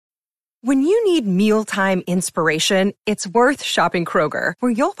When you need mealtime inspiration, it's worth shopping Kroger,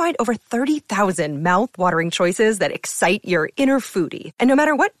 where you'll find over 30,000 mouth-watering choices that excite your inner foodie. And no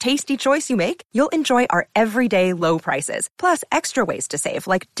matter what tasty choice you make, you'll enjoy our everyday low prices, plus extra ways to save,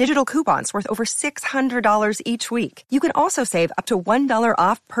 like digital coupons worth over $600 each week. You can also save up to $1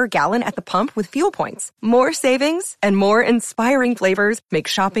 off per gallon at the pump with fuel points. More savings and more inspiring flavors make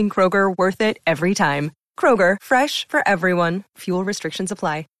shopping Kroger worth it every time. Kroger, fresh for everyone. Fuel restrictions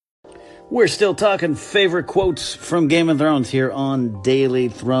apply. We're still talking favorite quotes from Game of Thrones here on Daily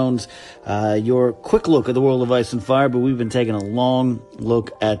Thrones. Your quick look at the world of Ice and Fire, but we've been taking a long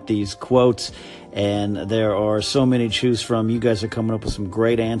look at these quotes, and there are so many to choose from. You guys are coming up with some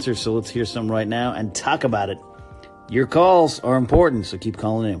great answers, so let's hear some right now and talk about it. Your calls are important, so keep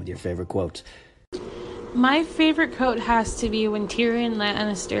calling in with your favorite quotes. My favorite quote has to be when Tyrion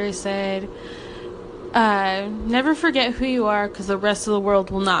Lannister said, never forget who you are, because the rest of the world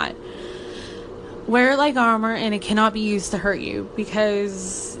will not. Wear it like armor, and it cannot be used to hurt you,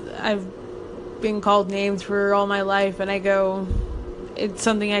 because I've been called names for all my life, and I go, it's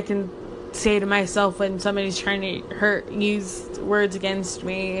something I can say to myself when somebody's trying to use words against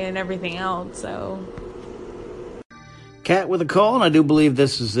me and everything else, so. Kat with a call, and I do believe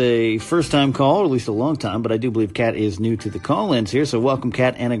this is a first-time call, or at least a long time, but I do believe Kat is new to the call-ins here, so welcome,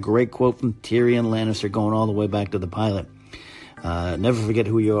 Kat, and a great quote from Tyrion Lannister going all the way back to the pilot. Never forget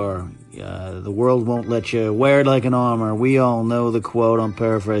who you are. The world won't let you wear it like an armor. We all know the quote. I'm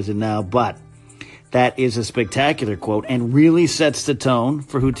paraphrasing now, but that is a spectacular quote and really sets the tone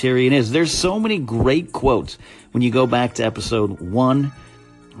for who Tyrion is. There's so many great quotes when you go back to episode 1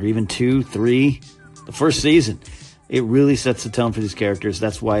 or even 2, 3, the first season. It really sets the tone for these characters.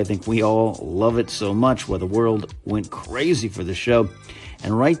 That's why I think we all love it so much, why the world went crazy for the show.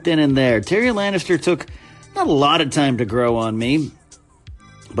 And right then and there, Tyrion Lannister took not a lot of time to grow on me,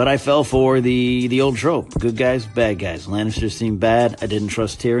 but I fell for the old trope. Good guys, bad guys. Lannister seemed bad. I didn't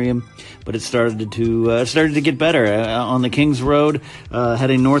trust Tyrion, but it started to get better. On the King's Road,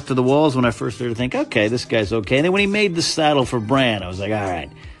 heading north to the walls, when I first started to think, okay, this guy's okay. And then when he made the saddle for Bran, I was like, all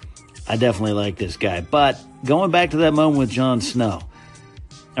right, I definitely like this guy. But going back to that moment with Jon Snow,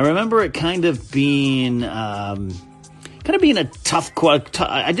 I remember it kind of being a tough quote.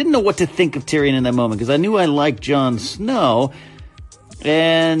 I didn't know what to think of Tyrion in that moment, because I knew I liked Jon Snow,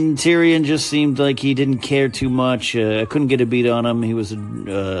 and Tyrion just seemed like he didn't care too much. I couldn't get a beat on him. He was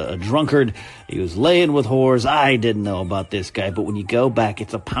a drunkard. He was laying with whores. I didn't know about this guy, but when you go back,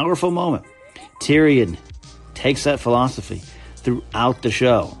 it's a powerful moment. Tyrion takes that philosophy throughout the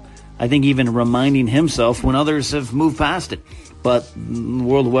show. I think even reminding himself when others have moved past it. But the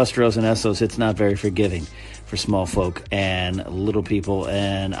world of Westeros and Essos, it's not very forgiving for small folk and little people.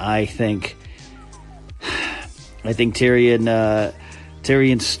 And I think Tyrion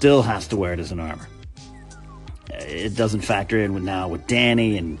still has to wear it as an armor. It doesn't factor in with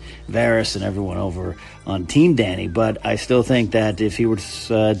Dany and Varys and everyone over on Team Dany, but I still think that if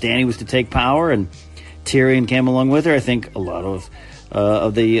Dany was to take power and Tyrion came along with her, I think a lot of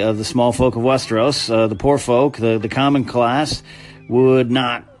the small folk of Westeros, the poor folk, the common class, would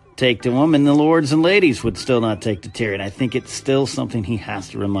not take to him, and the lords and ladies would still not take to Tyrion. I think it's still something he has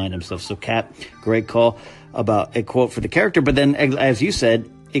to remind himself. So, Kat, great call about a quote for the character, but then, as you said,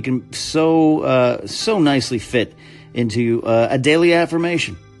 it can so nicely fit into a daily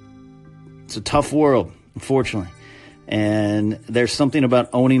affirmation. It's a tough world, unfortunately, and there's something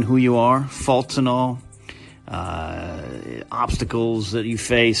about owning who you are, faults and all, obstacles that you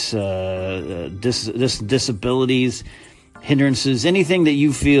face, disabilities, hindrances, anything that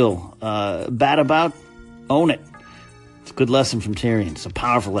you feel bad about, own it. It's a good lesson from Tyrion. It's a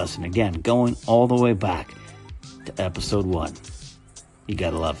powerful lesson. Again, going all the way back to episode 1. You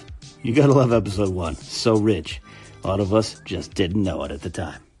gotta love it. You gotta love episode 1. So rich. A lot of us just didn't know it at the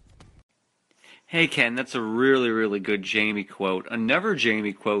time. Hey Ken, that's a really, really good Jaime quote. Another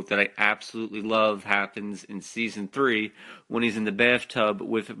Jaime quote that I absolutely love happens in season 3 when he's in the bathtub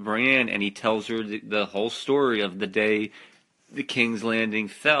with Brienne and he tells her the whole story of the day the King's Landing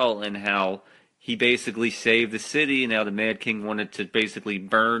fell and how he basically saved the city and how the Mad King wanted to basically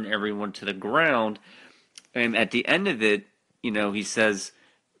burn everyone to the ground. And at the end of it, he says,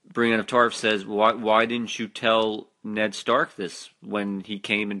 Brienne of Tarth says, why didn't you tell Ned Stark this when he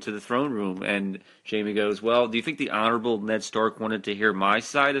came into the throne room? And Jaime goes, well, do you think the Honorable Ned Stark wanted to hear my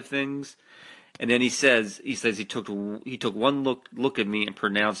side of things? And then he says he took one look at me and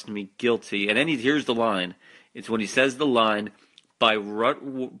pronounced me guilty. And then here's the line. It's when he says the line, by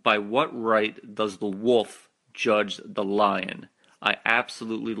what right does the wolf judge the lion? I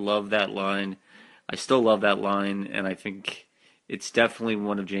absolutely love that line. I still love that line, and I think it's definitely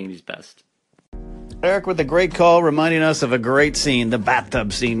one of Jamie's best. Eric with a great call, reminding us of a great scene, the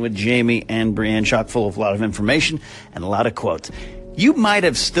bathtub scene with Jamie and Brienne, chock full of a lot of information and a lot of quotes. You might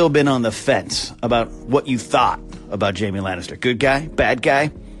have still been on the fence about what you thought about Jamie Lannister. Good guy? Bad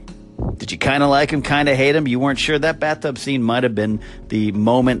guy? Did you kind of like him, kind of hate him? You weren't sure? That bathtub scene might have been the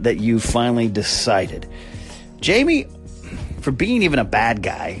moment that you finally decided. Jamie, for being even a bad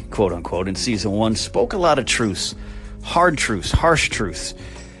guy, quote unquote, in season 1, spoke a lot of truths. Hard truths, harsh truths.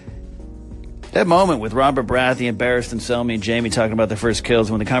 That moment with Robert Baratheon, Barristan Selmy, and Jamie talking about their first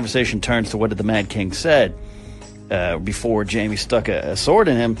kills, when the conversation turns to what did the Mad King said before Jamie stuck a sword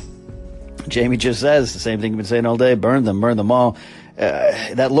in him, Jamie just says the same thing you've been saying all day: burn them all.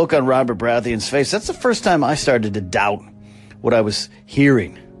 That look on Robert Baratheon's face, that's the first time I started to doubt what I was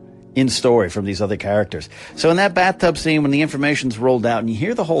hearing in story from these other characters. So in that bathtub scene, when the information's rolled out and you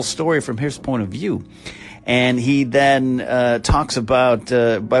hear the whole story from his point of view, and he then talks about,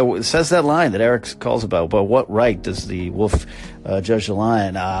 says that line that Eric calls about what right does the wolf judge the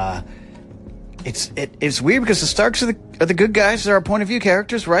lion? It's weird because the Starks are the good guys, they're our point of view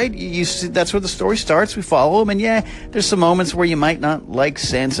characters, right? You see, that's where the story starts. We follow them, and yeah, there's some moments where you might not like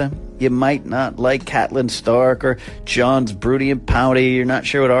Sansa, you might not like Catelyn Stark, or Jon's broody and pouty. You're not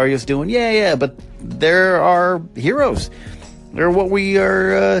sure what Arya's doing. Yeah, but there are heroes. They're what we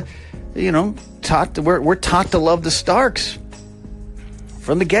are, taught. We're taught to love the Starks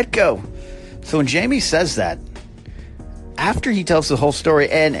from the get-go. So when Jamie says that, after he tells the whole story,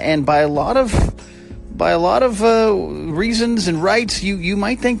 and by a lot of reasons and rights, you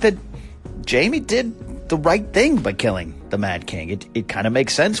might think that Jamie did the right thing by killing the Mad King. It kind of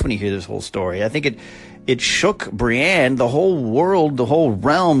makes sense when you hear this whole story. I think it shook Brienne. The whole world, the whole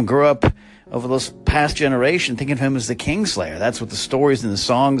realm grew up over this past generation thinking of him as the Kingslayer. That's what the stories and the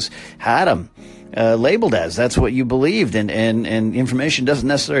songs had him labeled as. That's what you believed, and information doesn't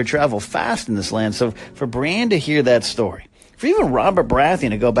necessarily travel fast in this land. So for Brienne to hear that story, for even Robert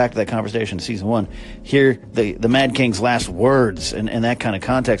Baratheon to go back to that conversation in season 1, hear the Mad King's last words and that kind of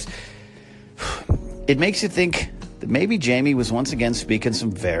context, it makes you think that maybe Jamie was once again speaking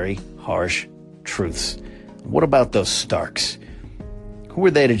some very harsh truths. What about those Starks? Who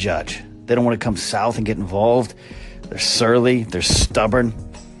are they to judge? They don't want to come south and get involved. They're surly. They're stubborn.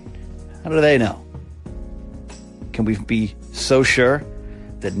 How do they know? Can we be so sure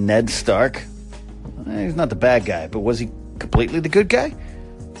that Ned Stark, he's not the bad guy, but was he completely the good guy?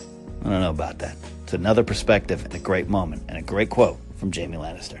 I don't know about that. It's another perspective and a great moment and a great quote from Jamie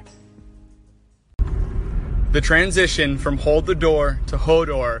Lannister. The transition from Hold the Door to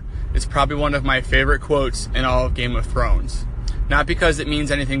Hodor is probably one of my favorite quotes in all of Game of Thrones. Not because it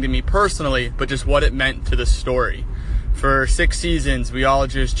means anything to me personally, but just what it meant to the story. For 6 seasons, we all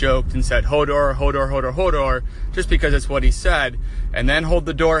just joked and said, Hodor, Hodor, Hodor, Hodor, just because it's what he said. And then Hold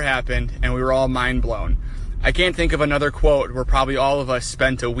the Door happened, and we were all mind blown. I can't think of another quote where probably all of us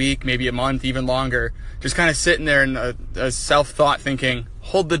spent a week, maybe a month, even longer, just kind of sitting there in a self-thought thinking,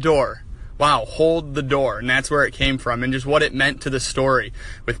 hold the door. Wow, hold the door. And that's where it came from, and just what it meant to the story,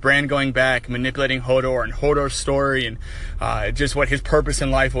 with Bran going back, manipulating Hodor, and Hodor's story, and just what his purpose in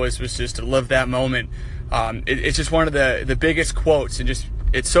life was just to live that moment. It's just one of the biggest quotes, and just,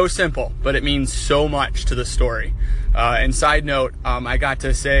 it's so simple, but it means so much to the story. And side note, I got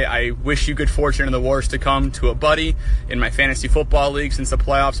to say I wish you good fortune in the wars to come to a buddy in my fantasy football league, since the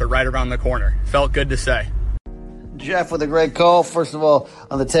playoffs are right around the corner. Felt good to say. Jeff with a great call. First of all,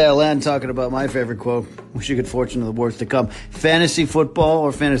 on the tail end, talking about my favorite quote, wish you good fortune in the wars to come. Fantasy football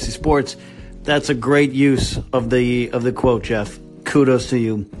or fantasy sports, that's a great use of the quote, Jeff. Kudos to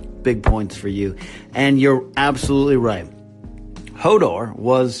you. Big points for you. And you're absolutely right. Hodor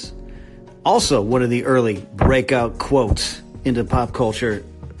was also one of the early breakout quotes into pop culture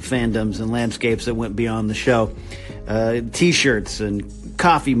fandoms and landscapes that went beyond the show. T-shirts and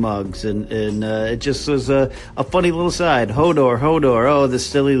coffee mugs, and it just was a funny little side. Hodor, oh, the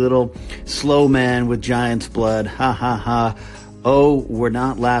silly little slow man with giant's blood, ha ha ha. Oh, we're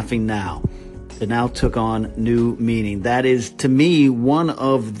not laughing now. It now took on new meaning. That is, to me, one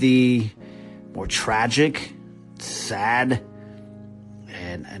of the more tragic, sad,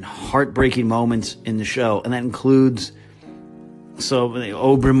 and heartbreaking moments in the show, and that includes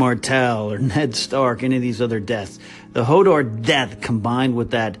Oberyn Martell or Ned Stark, any of these other deaths. The Hodor death, combined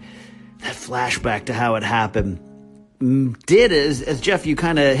with that flashback to how it happened, did, as Jeff, you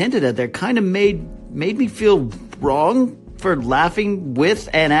kind of hinted at there, kind of made me feel wrong for laughing with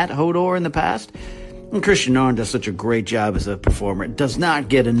and at Hodor in the past. And Christian Arn does such a great job as a performer. Does not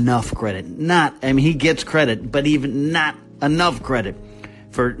get enough credit. He gets credit, but even not enough credit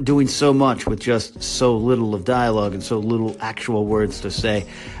for doing so much with just so little of dialogue and so little actual words to say.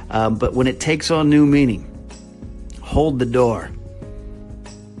 But when it takes on new meaning, hold the door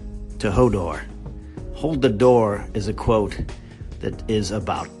to Hodor. Hold the door is a quote that is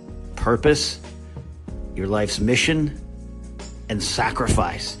about purpose, your life's mission, and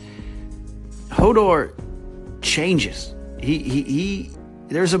sacrifice. Hodor changes.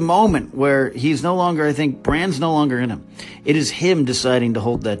 There's a moment where he's no longer, I think, Bran's no longer in him. It is him deciding to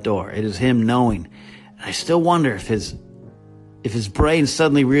hold that door. It is him knowing. And I still wonder if his brain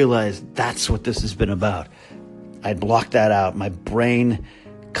suddenly realized that's what this has been about. I'd blocked that out. My brain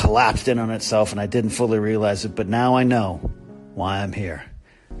collapsed in on itself and I didn't fully realize it, but now I know why I'm here.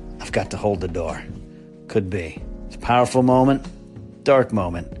 I've got to hold the door. Could be. It's a powerful moment, dark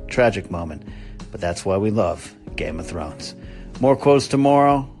moment, tragic moment, but that's why we love Game of Thrones. More quotes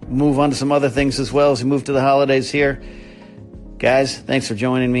tomorrow. We'll move on to some other things as well as we move to the holidays here. Guys, thanks for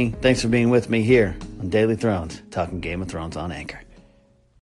joining me. Thanks for being with me here on Daily Thrones, talking Game of Thrones on Anchor.